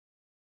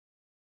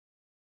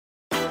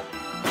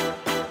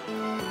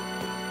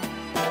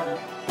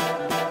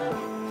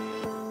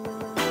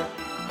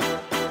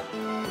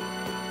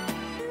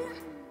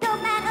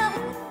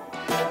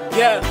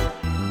Yeah.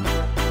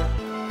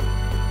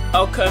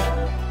 Okay.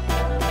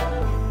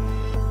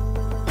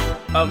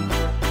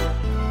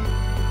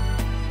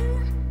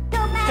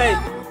 Hey,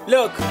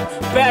 look,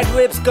 bad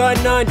whips going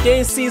on, they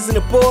ain't season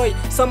a boy.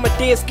 Summer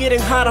days getting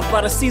hotter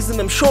by the season,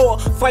 I'm sure.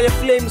 Fire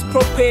flames,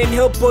 propane,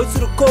 hellboy to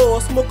the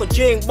core. Smoke a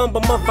jing, bumper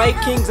my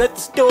Vikings at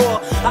the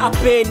store. I've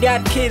been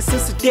that kid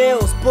since the day I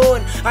was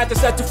born. I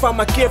just had to find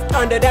my gift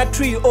under that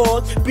tree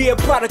or be a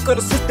product of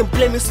the system,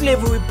 blaming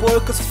slavery, boy.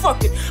 Cause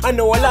fuck it, I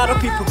know a lot of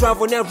people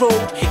drive on that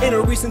road. Ain't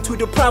no reason to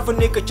deprive a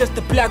nigga, just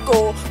a black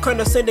or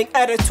condescending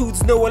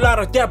attitudes, know a lot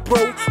of that,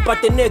 bro.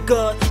 But the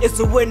nigga is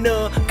a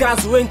winner,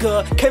 God's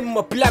ringer. Came in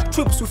my black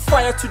troops with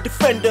fire to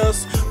defend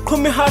us. Call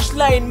me hash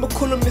line,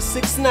 call me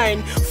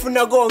 6'9".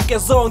 Funa gonke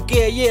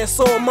zonke, yeah,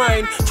 so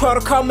mine. Try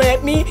to come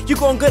at me, you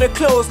gon' get a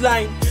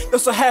clothesline.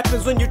 That's what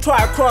happens when you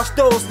try to cross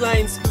those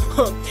lines.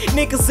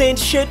 Niggas ain't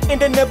shit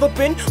and they never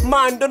been.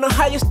 Mind on the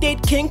highest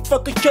state king,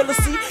 fucking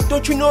jealousy.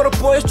 Don't you know the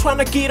boys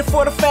tryna get it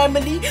for the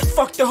family?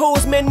 Fuck the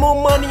hoes, man, more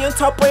money on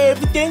top of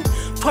everything.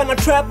 Tryna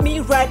trap me,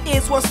 right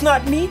is what's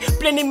not me.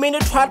 Plenty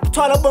minute trap,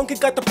 Talabunky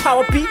got the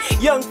power beat.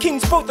 Young King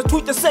spoke the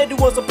tweet that said he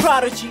was a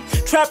prodigy.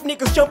 Trap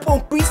niggas jump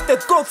on beats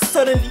that go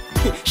suddenly.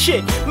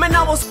 Shit, man,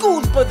 I was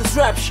schooled by this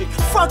rap shit.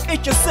 Fuck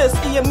HSS,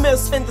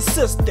 EMS, and the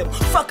system.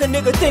 Fuck a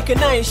nigga thinking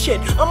I ain't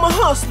shit. I'm a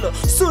hustler,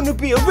 soon to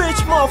be a rich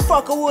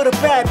motherfucker with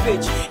a bad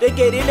bitch. They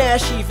getting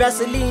ashy,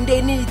 Vaseline,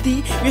 they need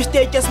thee. Wish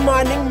they just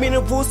mining,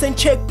 minerals and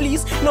check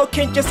please. No,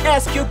 can't just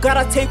ask you,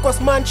 gotta take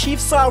what's mine, chief,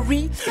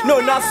 sorry.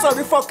 No, not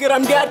sorry, fuck it,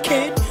 I'm that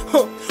kid.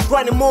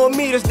 Running more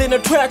meters than a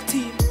track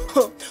team.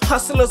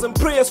 Hustlers and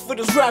prayers for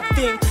this rap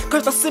thing.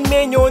 Cause I see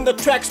man, you're on the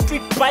track,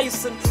 street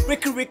bison.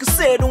 Ricky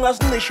said, don't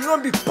ask me, you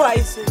don't be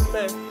bison,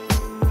 man.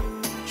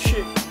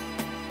 Shit.